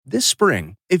This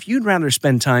spring, if you'd rather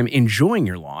spend time enjoying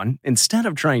your lawn instead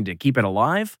of trying to keep it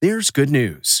alive, there's good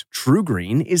news.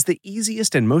 TruGreen is the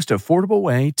easiest and most affordable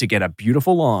way to get a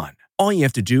beautiful lawn. All you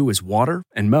have to do is water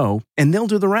and mow, and they'll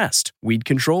do the rest. Weed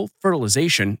control,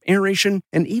 fertilization, aeration,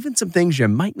 and even some things you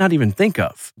might not even think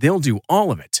of. They'll do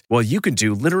all of it, while you can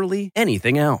do literally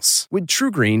anything else. With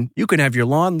TruGreen, you can have your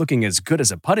lawn looking as good as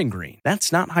a putting green.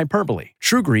 That's not hyperbole.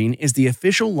 TruGreen is the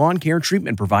official lawn care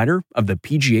treatment provider of the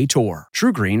PGA Tour.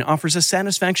 TruGreen offers a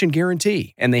satisfaction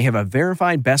guarantee, and they have a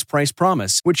verified best price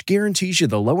promise, which guarantees you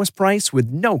the lowest price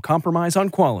with no compromise on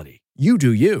quality. You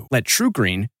do you. Let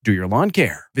TruGreen do your lawn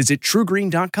care. Visit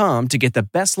TruGreen.com to get the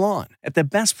best lawn at the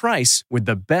best price with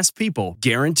the best people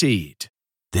guaranteed.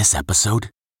 This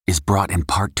episode is brought in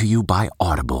part to you by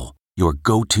Audible, your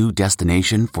go-to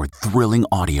destination for thrilling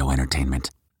audio entertainment.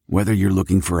 Whether you're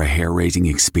looking for a hair-raising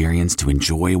experience to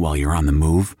enjoy while you're on the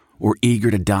move or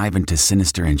eager to dive into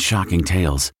sinister and shocking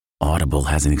tales, Audible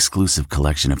has an exclusive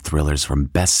collection of thrillers from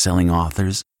best-selling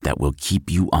authors that will keep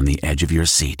you on the edge of your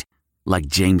seat. Like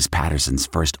James Patterson's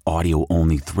first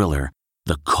audio-only thriller,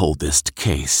 The Coldest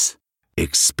Case.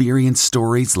 Experience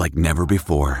stories like never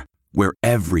before, where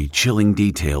every chilling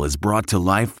detail is brought to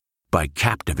life by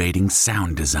captivating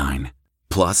sound design.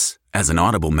 Plus, as an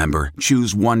Audible member,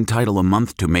 choose one title a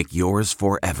month to make yours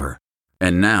forever.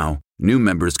 And now, new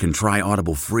members can try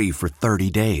Audible free for 30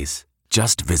 days.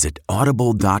 Just visit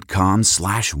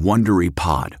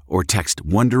audible.com/WonderyPod or text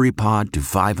WonderyPod to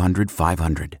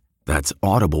 500-500. That's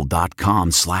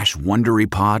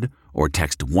audible.com/WonderyPod or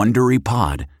text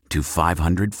WonderyPod to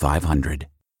 500-500.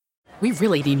 We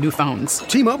really need new phones.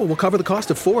 T-Mobile will cover the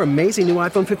cost of 4 amazing new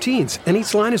iPhone 15s, and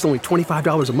each line is only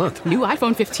 $25 a month. New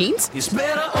iPhone 15s? It's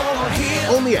better over here.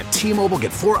 Only at T-Mobile,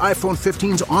 get 4 iPhone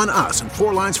 15s on us and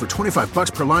 4 lines for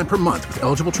 $25 per line per month with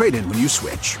eligible trade-in when you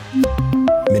switch.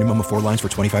 Minimum of 4 lines for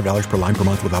 $25 per line per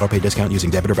month with autopay discount using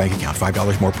debit or bank account.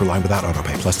 $5 more per line without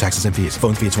autopay, plus taxes and fees.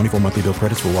 Phone fee at 24 monthly bill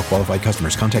credits for well-qualified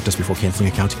customers. Contact us before canceling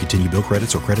account to continue bill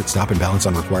credits or credit stop and balance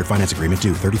on required finance agreement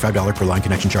due. $35 per line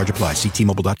connection charge applies. See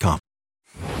T-Mobile.com.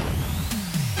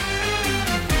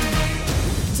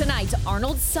 Tonight,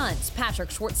 Arnold's sons,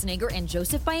 Patrick Schwarzenegger and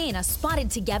Joseph Baena, spotted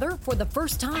together for the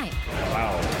first time.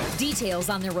 Wow. Details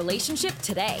on their relationship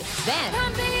today. Then,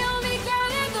 I'm the only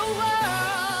girl in the world.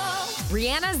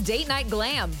 Rihanna's date night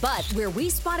glam, but where we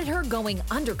spotted her going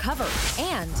undercover.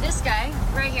 And this guy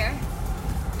right here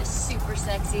is super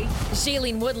sexy.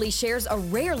 Shailene Woodley shares a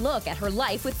rare look at her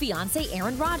life with fiancé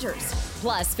Aaron Rodgers.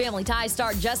 Plus, Family Ties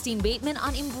star Justine Bateman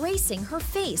on embracing her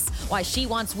face, why she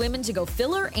wants women to go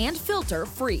filler and filter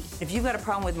free. If you've got a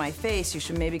problem with my face, you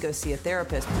should maybe go see a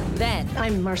therapist. Then,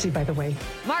 I'm Marcy, by the way.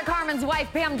 Mark Harmon's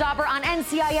wife, Pam Dauber, on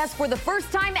NCIS for the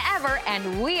first time ever,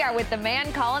 and we are with the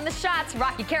man calling the shots.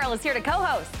 Rocky Carroll is here to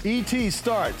co-host. E.T.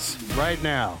 starts right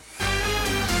now.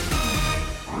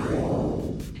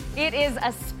 It is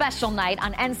a special night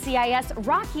on NCIS.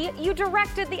 Rocky, you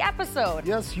directed the episode.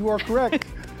 Yes, you are correct.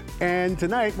 And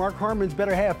tonight, Mark Harmon's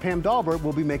better half, Pam Dahlberg,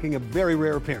 will be making a very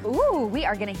rare appearance. Ooh, we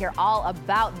are going to hear all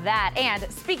about that.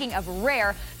 And speaking of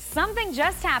rare, something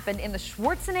just happened in the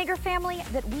Schwarzenegger family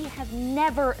that we have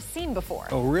never seen before.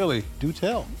 Oh, really? Do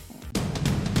tell.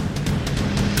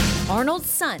 Arnold's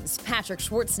sons, Patrick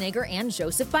Schwarzenegger and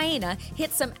Joseph Baena,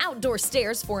 hit some outdoor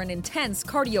stairs for an intense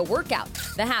cardio workout.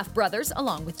 The half-brothers,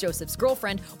 along with Joseph's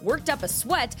girlfriend, worked up a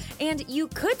sweat, and you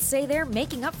could say they're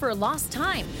making up for lost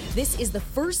time. This is the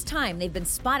first time they've been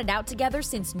spotted out together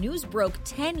since news broke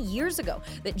 10 years ago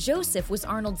that Joseph was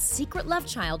Arnold's secret love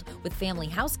child with family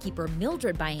housekeeper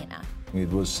Mildred Baena. It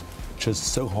was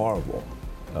just so horrible.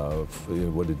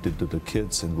 What it did to the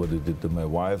kids and what it did to my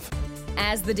wife.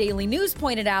 As the Daily News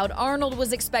pointed out, Arnold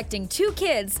was expecting 2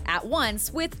 kids at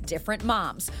once with different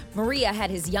moms. Maria had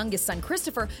his youngest son,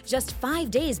 Christopher, just 5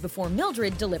 days before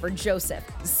Mildred delivered Joseph.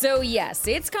 So yes,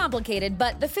 it's complicated,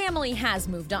 but the family has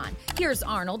moved on. Here's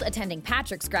Arnold attending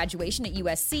Patrick's graduation at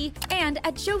USC and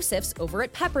at Joseph's over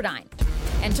at Pepperdine.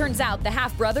 And turns out the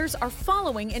half-brothers are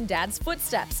following in Dad's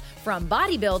footsteps. From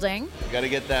bodybuilding... You gotta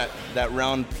get that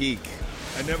round peak.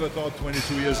 I never thought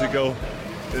 22 years ago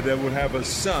that I would have a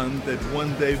son that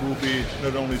one day will be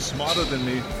not only smarter than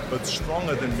me, but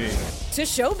stronger than me. To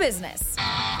show business.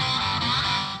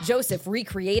 Joseph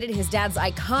recreated his dad's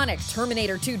iconic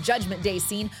Terminator 2 Judgment Day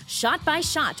scene shot by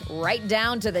shot, right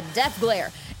down to the death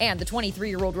glare. And the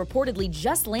 23-year-old reportedly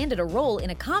just landed a role in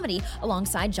a comedy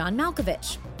alongside John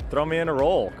Malkovich. Throw me in a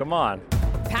role, come on.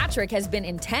 Patrick has been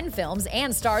in 10 films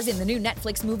and stars in the new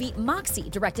Netflix movie Moxie,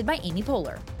 directed by Amy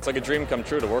Poehler. It's like a dream come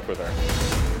true to work with her.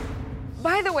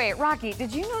 By the way, Rocky,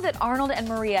 did you know that Arnold and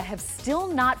Maria have still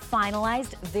not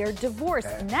finalized their divorce?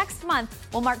 Next month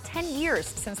will mark 10 years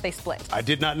since they split. I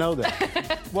did not know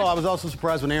that. Well, I was also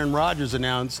surprised when Aaron Rodgers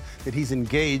announced that he's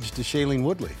engaged to Shailene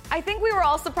Woodley. I think we were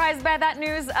all surprised by that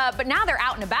news, but now they're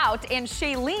out and about, and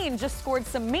Shailene just scored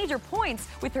some major points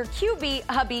with her QB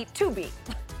hubby, Tubi.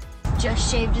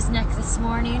 Just shaved his neck this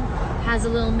morning, has a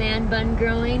little man bun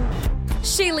growing.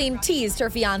 Shailene teased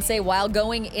her fiancé while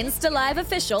going Insta Live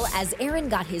official as Aaron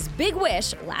got his big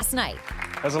wish last night.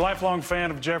 As a lifelong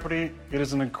fan of Jeopardy, it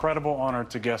is an incredible honor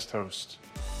to guest host.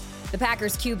 The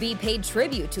Packers QB paid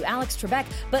tribute to Alex Trebek,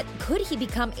 but could he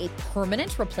become a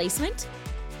permanent replacement?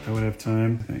 I would have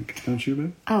time, I think. Don't you,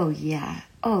 babe? Oh, yeah,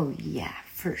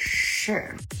 for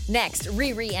sure. Next,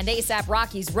 Riri and A$AP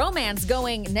Rocky's romance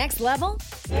going next level.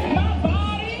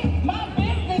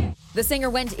 The singer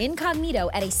went incognito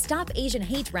at a Stop Asian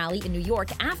Hate rally in New York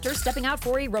after stepping out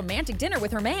for a romantic dinner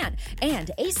with her man,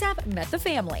 and A$AP met the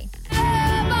family.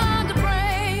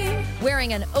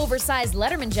 Wearing an oversized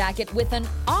Letterman jacket with an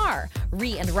R,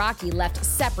 Ree and Rocky left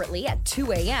separately at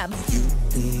 2 a.m.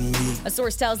 A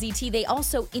source tells ET they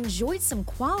also enjoyed some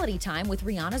quality time with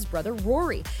Rihanna's brother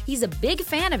Rory. He's a big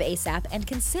fan of A$AP and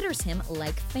considers him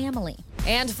like family.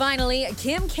 And finally,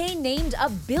 Kim K named a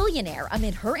billionaire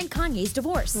amid her and Kanye's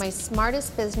divorce. My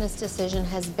smartest business decision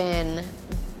has been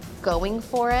going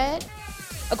for it.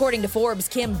 According to Forbes,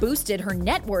 Kim boosted her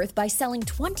net worth by selling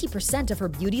 20% of her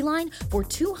beauty line for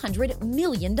 $200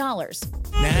 million. Now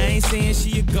I ain't saying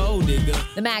she a gold digger.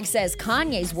 The mag says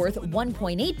Kanye's worth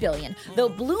 $1.8 billion, though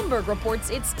Bloomberg reports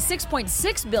it's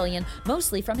 $6.6 billion,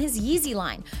 mostly from his Yeezy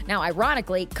line. Now,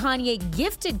 ironically, Kanye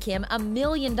gifted Kim $1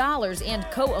 million and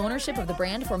co-ownership of the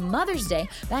brand for Mother's Day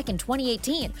back in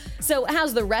 2018. So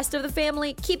how's the rest of the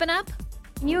family keeping up?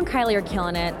 You and Kylie are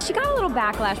killing it. She got a little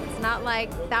backlash. It's not like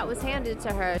that was handed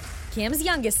to her. Kim's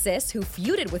youngest sis, who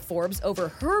feuded with Forbes over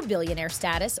her billionaire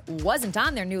status, wasn't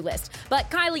on their new list, but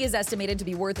Kylie is estimated to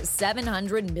be worth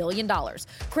 $700 million.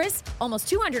 Kris, almost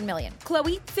 $200 million.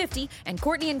 Khloe, $50, and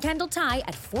Kourtney and Kendall tie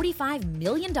at $45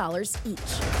 million each.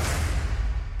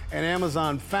 And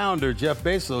Amazon founder Jeff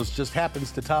Bezos just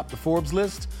happens to top the Forbes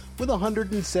list with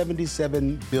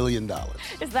 $177 billion.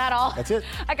 Is that all? That's it.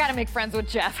 I gotta make friends with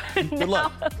Jeff. Good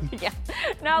luck. Yeah.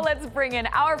 Now let's bring in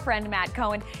our friend Matt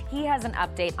Cohen. He has an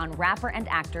update on rapper and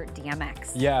actor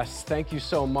DMX. Yes, thank you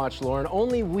so much, Lauren.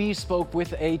 Only we spoke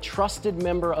with a trusted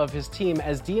member of his team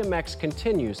as DMX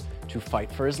continues to fight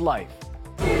for his life.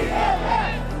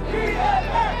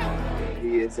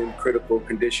 He is in critical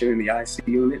condition in the IC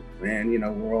unit,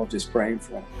 and, we're all just praying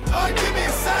for him.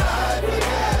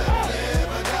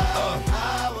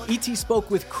 E.T. spoke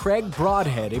with Craig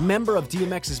Broadhead, a member of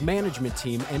DMX's management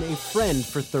team and a friend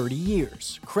for 30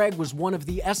 years. Craig was one of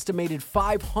the estimated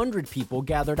 500 people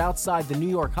gathered outside the New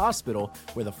York hospital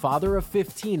where the father of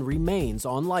 15 remains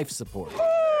on life support.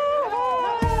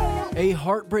 A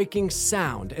heartbreaking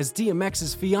sound as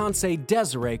DMX's fiancée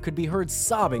Desiree could be heard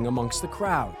sobbing amongst the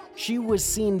crowd. She was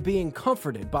seen being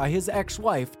comforted by his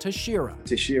ex-wife, Tashira.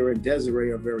 Tashira and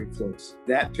Desiree are very close.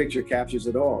 That picture captures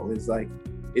it all.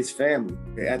 It's family.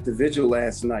 At the vigil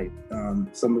last night,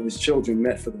 some of his children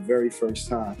met for the very first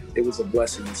time. It was a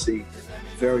blessing to see.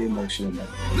 Very emotional moment.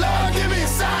 Lord, give me a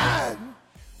sign.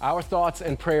 Our thoughts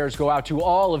and prayers go out to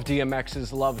all of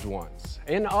DMX's loved ones.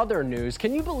 In other news,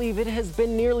 can you believe it has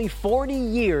been nearly 40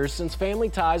 years since Family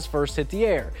Ties first hit the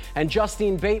air? And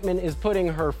Justine Bateman is putting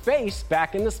her face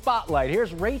back in the spotlight.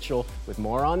 Here's Rachel with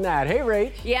more on that. Hey,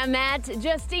 Rach. Yeah, Matt,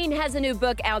 Justine has a new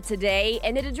book out today,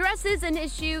 and it addresses an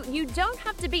issue you don't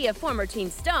have to be a former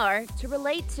teen star to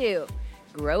relate to: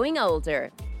 growing older.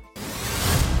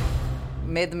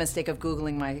 Made the mistake of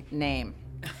Googling my name,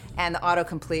 and the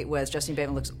autocomplete was Justine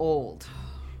Bateman looks old.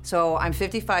 So I'm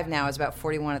 55 now, I was about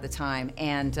 41 at the time,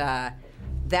 and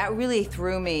that really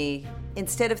threw me.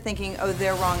 Instead of thinking, oh,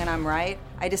 they're wrong and I'm right,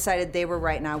 I decided they were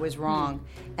right and I was wrong.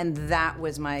 And that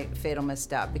was my fatal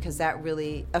misstep, because that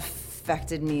really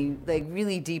affected me,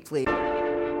 really deeply.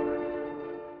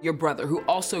 Your brother, who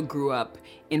also grew up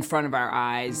in front of our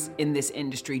eyes in this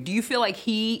industry, do you feel like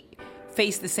he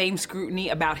faced the same scrutiny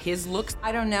about his looks?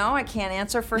 I don't know, I can't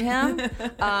answer for him.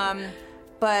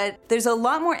 But there's a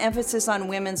lot more emphasis on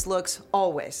women's looks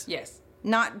always. Yes.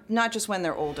 Not just when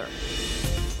they're older.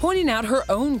 Pointing out her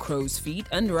own crow's feet,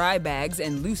 under eye bags,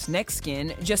 and loose neck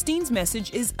skin, Justine's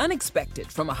message is unexpected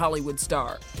from a Hollywood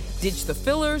star. Ditch the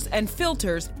fillers and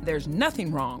filters, there's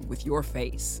nothing wrong with your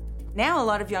face. Now a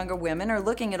lot of younger women are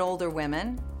looking at older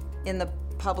women in the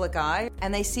public eye,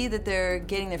 and they see that they're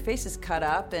getting their faces cut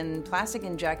up and plastic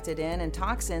injected in and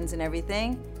toxins and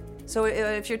everything. So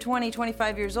if you're 20,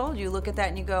 25 years old, you look at that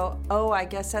and you go, oh, I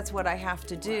guess that's what I have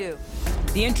to do.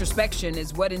 The introspection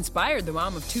is what inspired the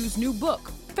mom of two's new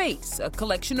book, Face, a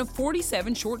collection of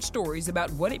 47 short stories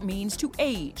about what it means to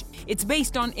age. It's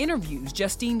based on interviews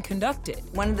Justine conducted.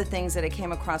 One of the things that I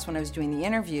came across when I was doing the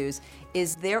interviews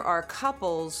is there are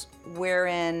couples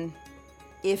wherein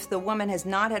if the woman has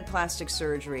not had plastic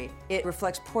surgery, it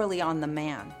reflects poorly on the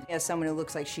man. As someone who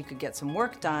looks like she could get some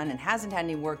work done and hasn't had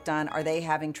any work done, are they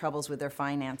having troubles with their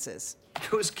finances?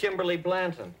 Who's Kimberly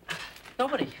Blanton?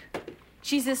 Nobody.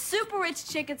 She's a super rich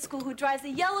chick at school who drives a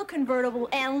yellow convertible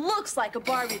and looks like a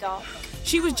Barbie doll.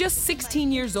 She was just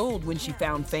 16 years old when she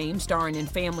found fame starring in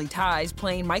Family Ties,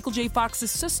 playing Michael J. Fox's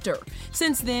sister.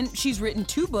 Since then, she's written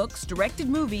 2 books, directed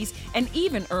movies, and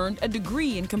even earned a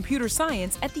degree in computer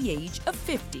science at the age of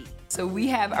 50. So we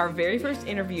have our very first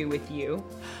interview with you.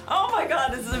 Oh my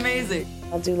God, this is amazing.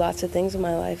 I'll do lots of things in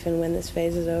my life, and when this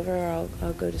phase is over,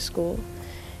 I'll go to school.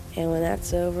 And when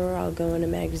that's over, I'll go into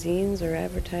magazines or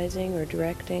advertising or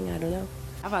directing, I don't know.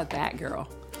 How about that, girl?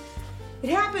 It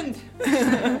happened.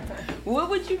 What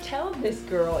would you tell this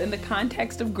girl in the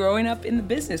context of growing up in the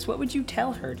business? What would you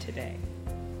tell her today?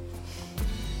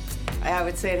 I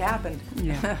would say it happened.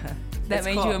 Yeah. That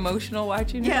made you emotional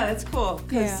watching it? Yeah, that's cool.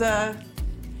 Because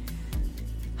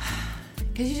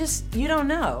you don't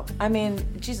know. I mean,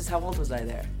 Jesus, how old was I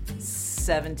there?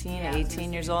 17,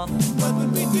 18 years old.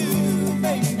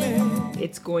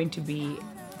 It's going to be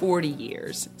 40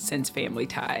 years since Family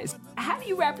Ties. How do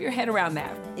you wrap your head around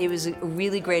that? It was a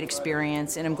really great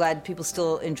experience, and I'm glad people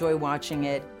still enjoy watching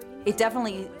it. It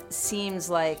definitely seems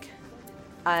like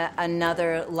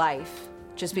another life,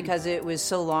 just because it was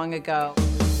so long ago.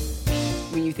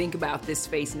 When you think about this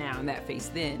face now and that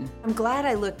face then. I'm glad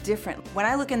I look different. When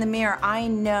I look in the mirror, I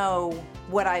know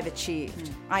what I've achieved.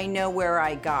 I know where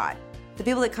I got. The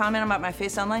people that comment about my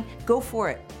face online, go for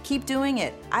it. Keep doing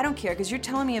it. I don't care, because you're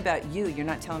telling me about you, you're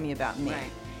not telling me about me. Right.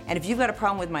 And if you've got a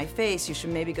problem with my face, you should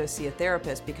maybe go see a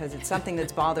therapist, because it's something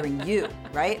that's bothering you,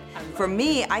 right? For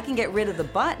me, I can get rid of the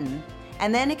button,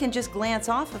 and then it can just glance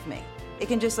off of me. It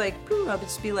can just like, pooh, I'll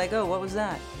just be like, oh, what was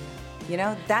that? You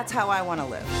know, that's how I want to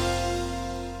live.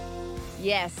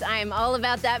 Yes, I'm all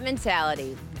about that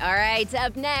mentality. All right,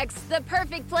 up next, the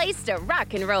perfect place to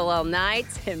rock and roll all night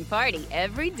and party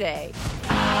every day.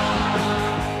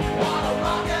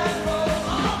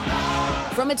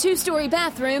 From a 2-story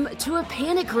bathroom to a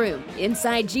panic room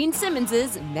inside Gene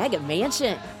Simmons' mega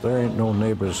mansion. There ain't no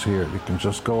neighbors here. You can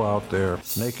just go out there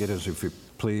naked as if you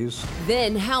please.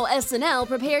 Then how SNL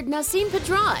prepared Nasim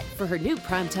Pedrad for her new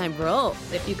primetime role.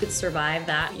 If you could survive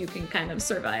that, you can kind of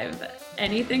survive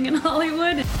anything in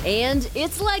Hollywood. And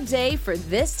it's leg day for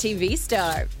this TV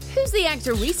star. Who's the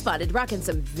actor we spotted rocking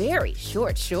some very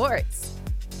short shorts?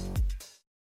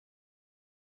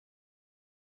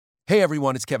 Hey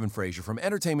everyone, it's Kevin Frazier from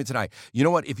Entertainment Tonight. You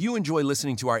know what? If you enjoy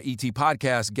listening to our ET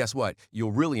podcast, guess what?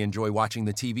 You'll really enjoy watching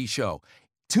the TV show.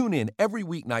 Tune in every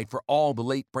weeknight for all the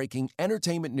late-breaking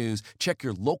entertainment news. Check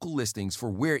your local listings for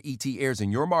where ET airs in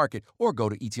your market or go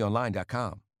to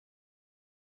etonline.com.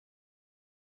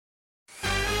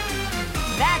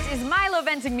 That is Milo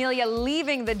Ventimiglia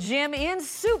leaving the gym in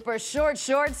super short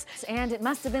shorts. And it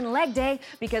must have been leg day,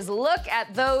 because look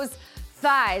at those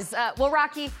thighs. Well,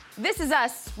 Rocky, this is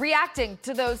us reacting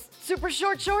to those super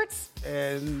short shorts.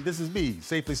 And this is me,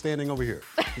 safely standing over here.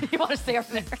 You want to stay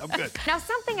over there? I'm good. Now,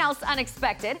 something else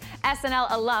unexpected. SNL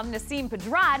alum Nasim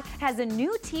Pedrad has a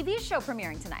new TV show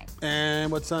premiering tonight.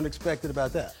 And what's unexpected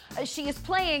about that? She is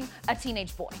playing a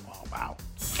teenage boy. Oh, wow.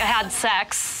 I had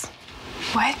sex.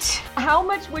 What? How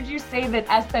much would you say that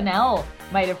SNL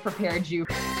might have prepared you?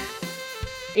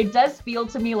 It does feel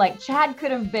to me like Chad could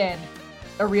have been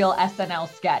a real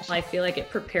SNL sketch. I feel like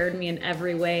it prepared me in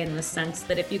every way, in the sense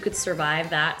that if you could survive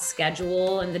that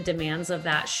schedule and the demands of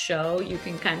that show, you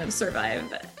can kind of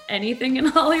survive anything in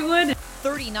Hollywood.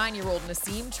 39-year-old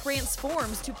Nasim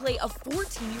transforms to play a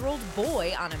 14-year-old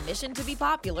boy on a mission to be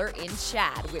popular in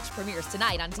Chad, which premieres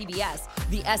tonight on TBS.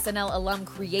 The SNL alum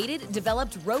created,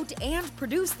 developed, wrote, and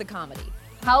produced the comedy.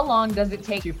 How long does it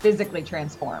take to physically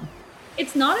transform?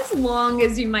 It's not as long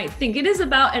as you might think. It is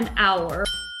about an hour.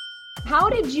 How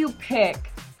did you pick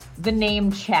the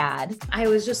name Chad? I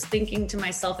was just thinking to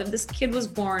myself, if this kid was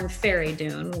born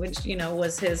Faridun, which, you know,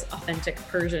 was his authentic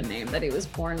Persian name that he was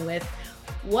born with,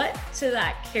 what to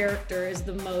that character is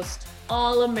the most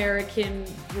all-American,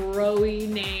 bro-y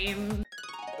name?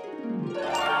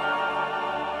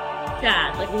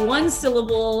 Chad, like one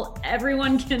syllable,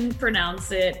 everyone can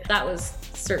pronounce it. That was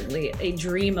certainly a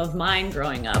dream of mine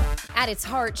growing up. At its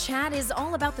heart, Chad is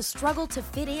all about the struggle to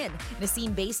fit in.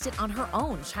 Nasim based it on her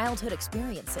own childhood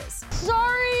experiences.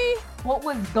 Sorry! What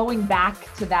was going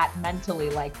back to that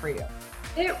mentally like for you?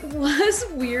 It was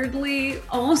weirdly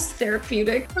almost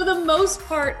therapeutic. For the most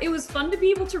part, it was fun to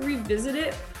be able to revisit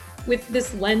it with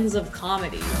this lens of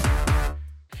comedy.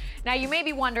 Now, you may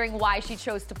be wondering why she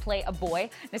chose to play a boy.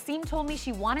 Nassim told me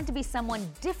she wanted to be someone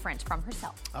different from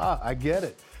herself. I get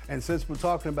it. And since we're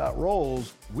talking about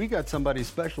roles, we got somebody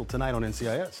special tonight on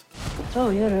NCIS. Oh,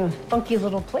 you had a funky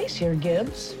little place here,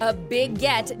 Gibbs. A big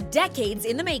get, decades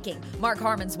in the making. Mark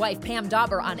Harmon's wife, Pam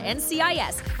Dauber, on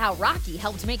NCIS. How Rocky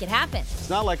helped make it happen. It's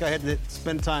not like I had to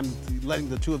spend time letting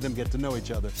the two of them get to know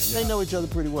each other. They know each other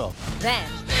pretty well. Then,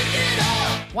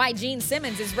 why Gene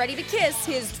Simmons is ready to kiss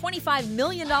his $25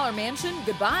 million mansion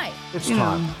goodbye. It's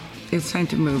time. It's time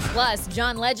to move. Plus,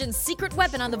 John Legend's secret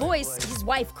weapon on The Voice, his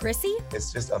wife, Chrissy.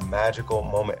 It's just a magical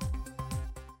moment.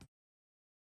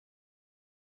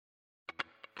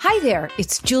 Hi there,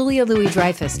 it's Julia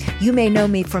Louis-Dreyfus. You may know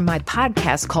me from my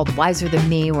podcast called Wiser Than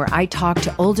Me, where I talk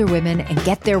to older women and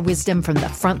get their wisdom from the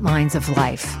front lines of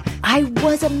life. I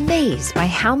was amazed by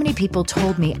how many people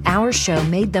told me our show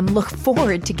made them look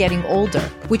forward to getting older,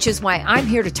 which is why I'm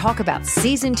here to talk about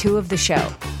season 2 of the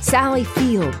show. Sally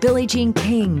Field, Billie Jean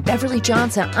King, Beverly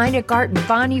Johnson, Ina Garten,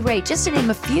 Bonnie Raitt, just to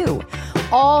name a few.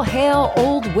 All hail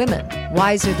old women.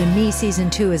 Wiser Than Me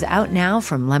season 2 is out now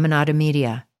from Lemonada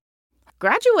Media.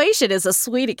 Graduation is a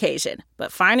sweet occasion,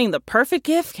 but finding the perfect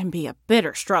gift can be a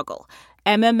bitter struggle.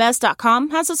 MMS.com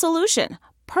has a solution.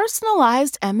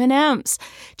 Personalized M&Ms.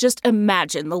 Just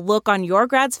imagine the look on your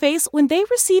grad's face when they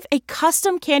receive a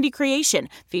custom candy creation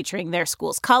featuring their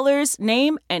school's colors,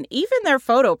 name, and even their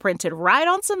photo printed right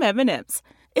on some M&Ms.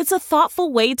 It's a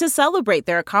thoughtful way to celebrate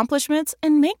their accomplishments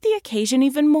and make the occasion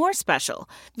even more special.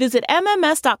 Visit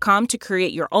MMS.com to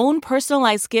create your own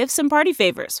personalized gifts and party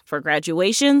favors for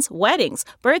graduations, weddings,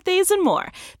 birthdays, and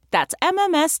more. That's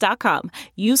MMS.com.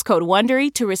 Use code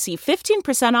WONDERY to receive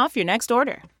 15% off your next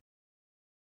order.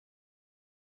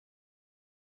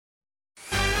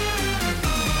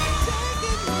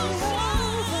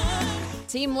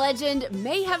 Team Legend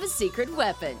may have a secret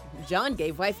weapon. John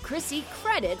gave wife Chrissy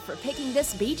credit for picking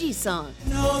this Bee Gees song.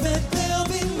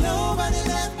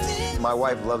 My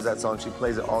wife loves that song. She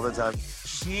plays it all the time.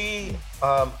 She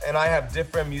and I have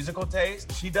different musical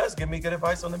tastes. She does give me good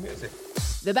advice on the music.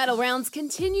 The battle rounds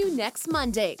continue next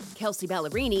Monday. Kelsey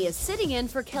Ballerini is sitting in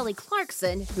for Kelly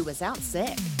Clarkson, who was out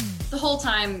sick. The whole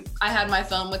time I had my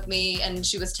phone with me and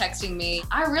she was texting me.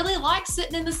 I really like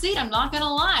sitting in the seat, I'm not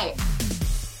gonna lie.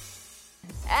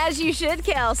 As you should,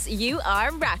 Kels. You are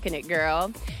rocking it,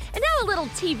 girl. And now a little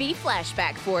TV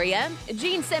flashback for you.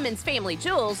 Gene Simmons' Family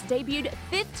Jewels debuted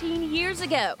 15 years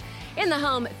ago. And the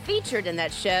home featured in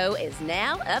that show is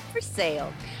now up for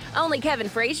sale. Only Kevin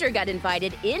Frazier got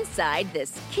invited inside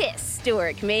this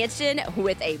historic mansion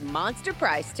with a monster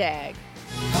price tag.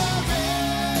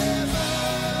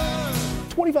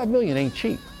 $25 million ain't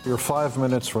cheap. You're 5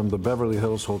 minutes from the Beverly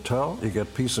Hills Hotel. You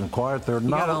get peace and quiet. You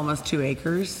got almost 2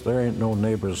 acres. There ain't no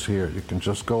neighbors here. You can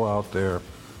just go out there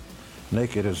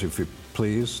naked as if you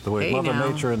please, the way Mother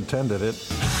Nature intended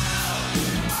it.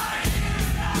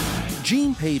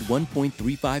 Gene paid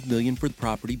 $1.35 million for the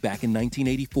property back in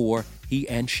 1984. He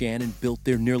and Shannon built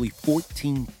their nearly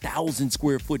 14,000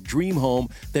 square foot dream home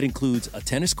that includes a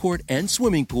tennis court and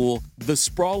swimming pool. The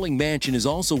sprawling mansion is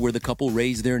also where the couple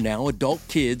raised their now adult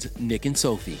kids, Nick and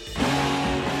Sophie.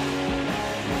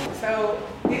 So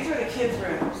these are the kids'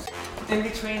 rooms. In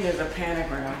between there's a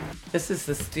panic room. This is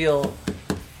the steel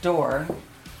door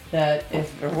that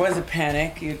if there was a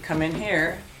panic, you'd come in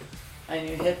here and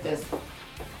you hit this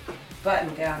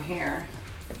button down here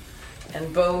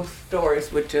and both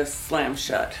doors would just slam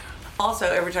shut. Also,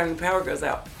 every time the power goes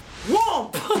out,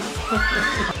 whoomp!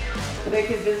 They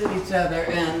could visit each other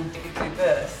and they could do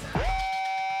this.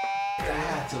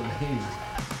 That's amazing.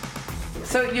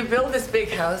 So you build this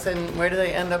big house and where do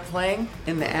they end up playing?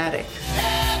 In the attic.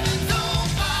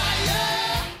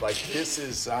 Like this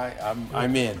is,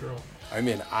 I'm in. I'm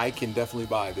in. I can definitely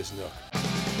buy this nook.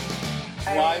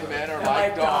 Why men are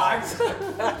like dogs.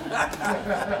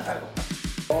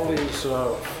 All these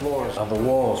floors on the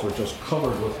walls were just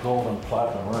covered with gold and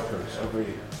platinum records,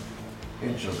 every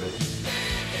inch of it.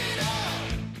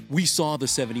 We saw the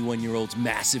 71-year-old's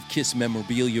massive Kiss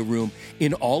memorabilia room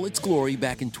in all its glory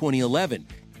back in 2011.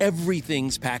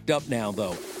 Everything's packed up now,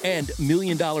 though. And $1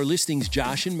 Million Listings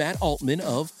Josh and Matt Altman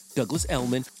of Douglas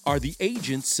Elliman are the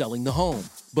agents selling the home.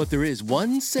 But there is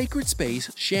one sacred space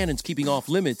Shannon's keeping off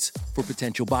limits for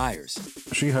potential buyers.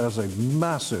 She has a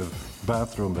massive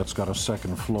bathroom that's got a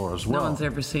second floor as well. No one's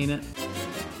ever seen it.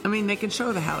 I mean, they can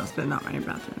show the house, but not my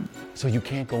bathroom. So you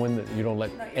can't go in you don't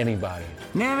let anybody.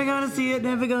 Never gonna see it,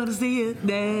 never gonna see it,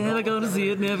 never gonna see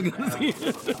it, never gonna see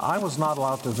it. I was not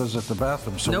allowed to visit the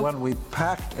bathroom, so Nope. when we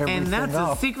packed everything And that's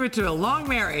up, a secret to a long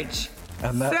marriage.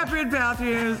 And that- Separate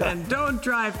bathrooms and don't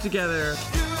drive together.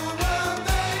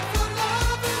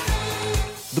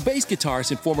 The bass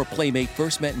guitarist and former Playmate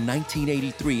first met in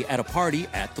 1983 at a party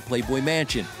at the Playboy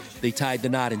Mansion. They tied the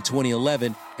knot in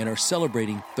 2011 and are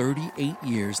celebrating 38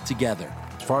 years together.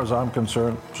 as far as I'm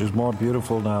concerned, she's more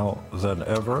beautiful now than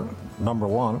ever, number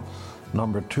one.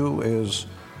 Number two is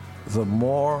the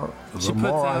more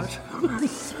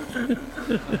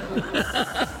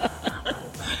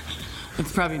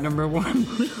It's probably number one.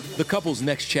 The couple's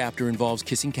next chapter involves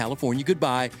kissing California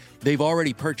goodbye. They've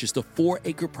already purchased a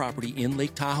 4-acre property in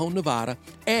Lake Tahoe, Nevada,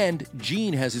 and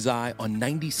Gene has his eye on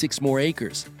 96 more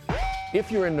acres. If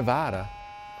you're in Nevada,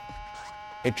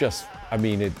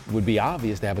 it would be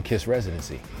obvious to have a KISS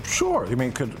residency. Sure. You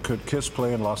mean, could KISS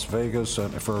play in Las Vegas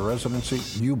for a residency?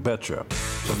 You betcha.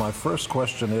 So my first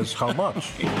question is, how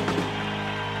much?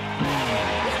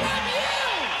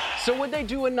 So would they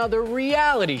do another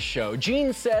reality show?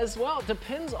 Gene says, well, it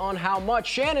depends on how much.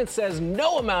 Shannon says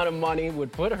no amount of money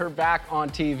would put her back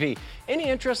on TV. Any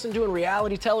interest in doing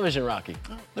reality television, Rocky?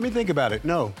 Let me think about it.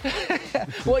 No.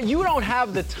 Well, you don't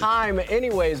have the time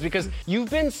anyways because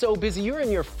you've been so busy. You're in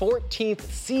your 14th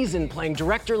season playing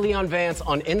Director Leon Vance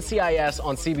on NCIS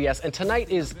on CBS, and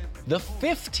tonight is the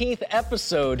 15th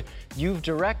episode you've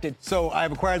directed. So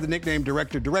I've acquired the nickname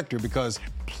Director because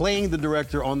playing the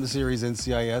director on the series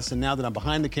NCIS, and now that I'm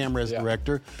behind the camera as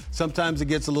director, sometimes it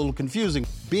gets a little confusing.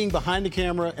 Being behind the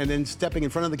camera and then stepping in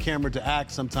front of the camera to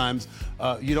act, sometimes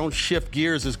you don't shift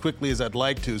gears as quickly as I'd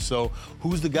like to. So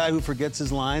who's the guy who forgets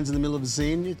his lines in the middle of a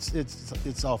scene?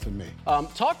 It's often me.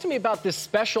 Talk to me about this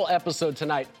special episode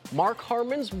tonight. Mark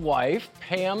Harmon's wife,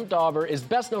 Pam Dauber, is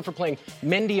best known for playing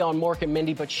Mindy on Mork and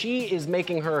Mindy, but she is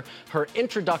making her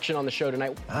introduction on the show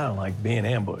tonight. I don't like being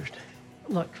ambushed.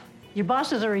 Look, your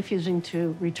bosses are refusing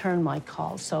to return my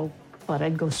calls, but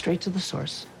I'd go straight to the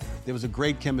source. There was a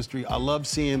great chemistry. I love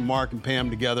seeing Mark and Pam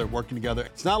together, working together.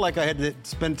 It's not like I had to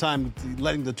spend time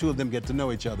letting the two of them get to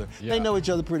know each other. Yeah. They know each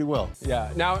other pretty well.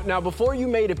 Yeah. Now, before you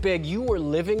made it big, you were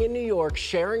living in New York,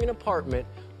 sharing an apartment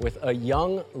with a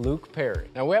young Luke Perry.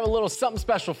 Now, we have a little something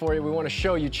special for you we want to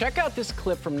show you. Check out this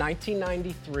clip from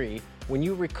 1993 when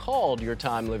you recalled your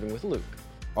time living with Luke.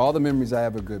 All the memories I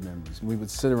have are good memories. We would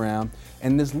sit around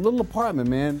in this little apartment,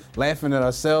 man, laughing at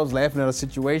ourselves, laughing at our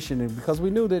situation, and because we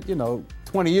knew that,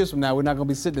 20 years from now, we're not going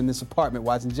to be sitting in this apartment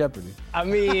watching Jeopardy. I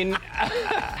mean,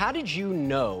 how did you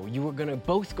know you were going to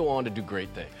both go on to do great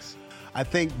things? I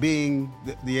think being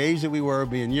the age that we were,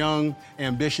 being young,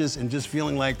 ambitious, and just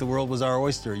feeling like the world was our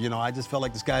oyster, I just felt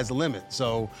like the sky's the limit.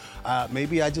 So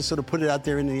maybe I just sort of put it out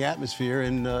there in the atmosphere,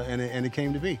 and it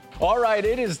came to be. All right,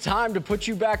 it is time to put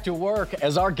you back to work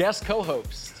as our guest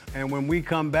co-host. And when we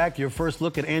come back, your first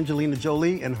look at Angelina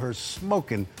Jolie and her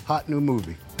smoking hot new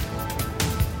movie.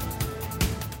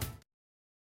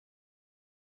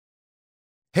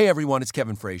 Hey everyone, it's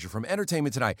Kevin Frazier from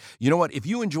Entertainment Tonight. You know what? If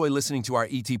you enjoy listening to our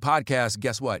ET podcast,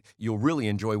 guess what? You'll really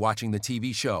enjoy watching the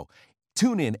TV show.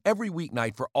 Tune in every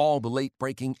weeknight for all the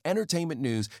late-breaking entertainment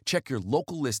news. Check your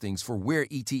local listings for where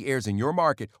ET airs in your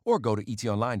market or go to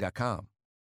etonline.com.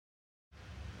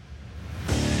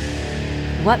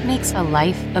 What makes a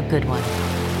life a good one?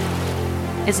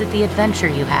 Is it the adventure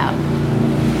you have?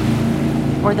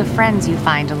 Or the friends you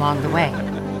find along the way?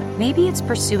 Maybe it's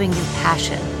pursuing your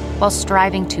passion while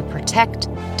striving to protect,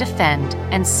 defend,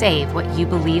 and save what you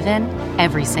believe in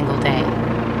every single day.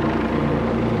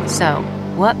 So,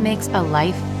 what makes a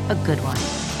life a good one?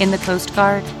 In the Coast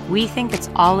Guard, we think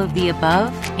it's all of the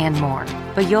above and more,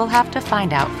 but you'll have to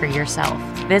find out for yourself.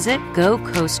 Visit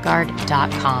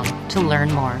gocoastguard.com to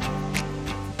learn more.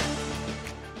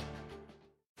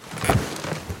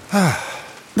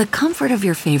 The comfort of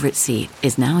your favorite seat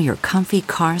is now your comfy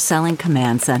car selling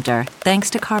command center, thanks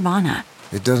to Carvana.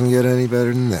 It doesn't get any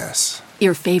better than this.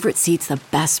 Your favorite seat's the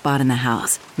best spot in the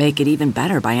house. Make it even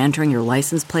better by entering your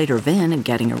license plate or VIN and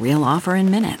getting a real offer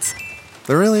in minutes.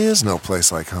 There really is no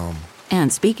place like home.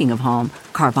 And speaking of home,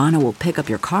 Carvana will pick up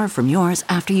your car from yours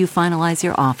after you finalize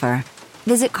your offer.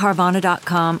 Visit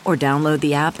Carvana.com or download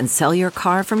the app and sell your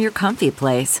car from your comfy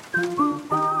place.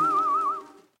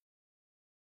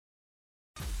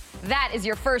 That is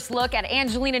your first look at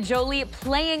Angelina Jolie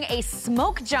playing a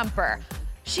smoke jumper.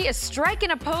 She is striking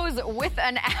a pose with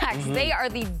an axe. Mm-hmm. They are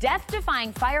the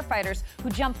death-defying firefighters who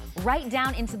jump right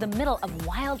down into the middle of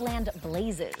wildland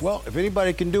blazes. Well, if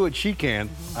anybody can do it, she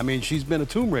can. I mean, she's been a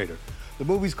Tomb Raider. The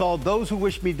movie's called Those Who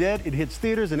Wish Me Dead. It hits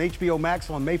theaters and HBO Max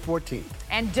on May 14th.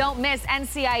 And don't miss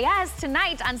NCIS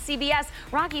tonight on CBS.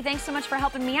 Rocky, thanks so much for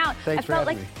helping me out. Thanks for I felt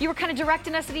having like me. you were kind of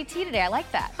directing us at ET today. I like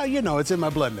that. You know, it's in my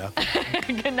blood now.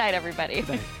 Good night, everybody.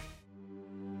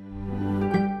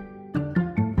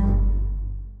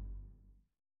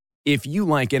 If you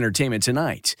like Entertainment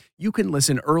Tonight, you can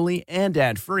listen early and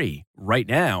ad-free right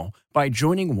now by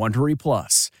joining Wondery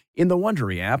Plus in the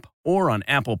Wondery app or on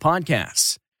Apple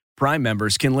Podcasts. Prime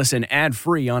members can listen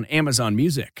ad-free on Amazon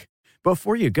Music.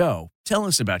 Before you go, tell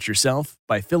us about yourself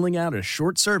by filling out a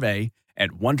short survey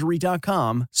at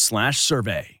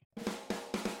Wondery.com/survey.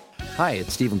 Hi,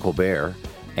 it's Stephen Colbert,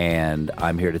 and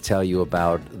I'm here to tell you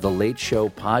about The Late Show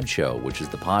Pod Show, which is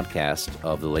the podcast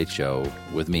of The Late Show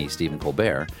with me, Stephen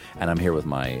Colbert, and I'm here with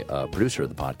my producer of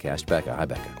the podcast, Becca. Hi,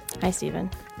 Becca. Hi,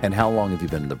 Stephen. And how long have you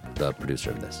been the producer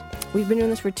of this? We've been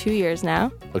doing this for 2 years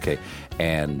now. Okay,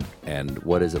 and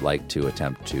what is it like to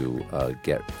attempt to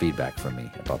get feedback from me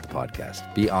about the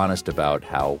podcast? Be honest about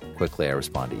how quickly I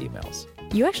respond to emails.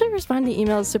 You actually respond to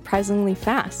emails surprisingly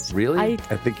fast. Really? I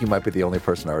think you might be the only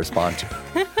person I respond to.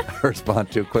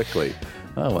 Respond to quickly.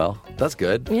 Oh well, that's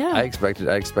good. Yeah. I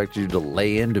expected you to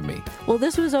lay into me. Well,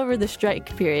 this was over the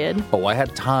strike period. Oh, I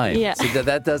had time. Yeah. See,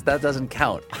 that doesn't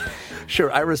count.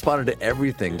 Sure, I responded to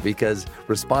everything because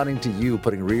responding to you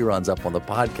putting reruns up on the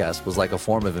podcast was like a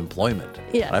form of employment.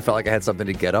 Yeah. And I felt like I had something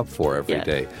to get up for every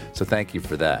day. So thank you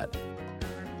for that.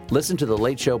 Listen to The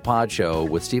Late Show Pod Show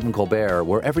with Stephen Colbert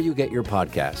wherever you get your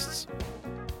podcasts.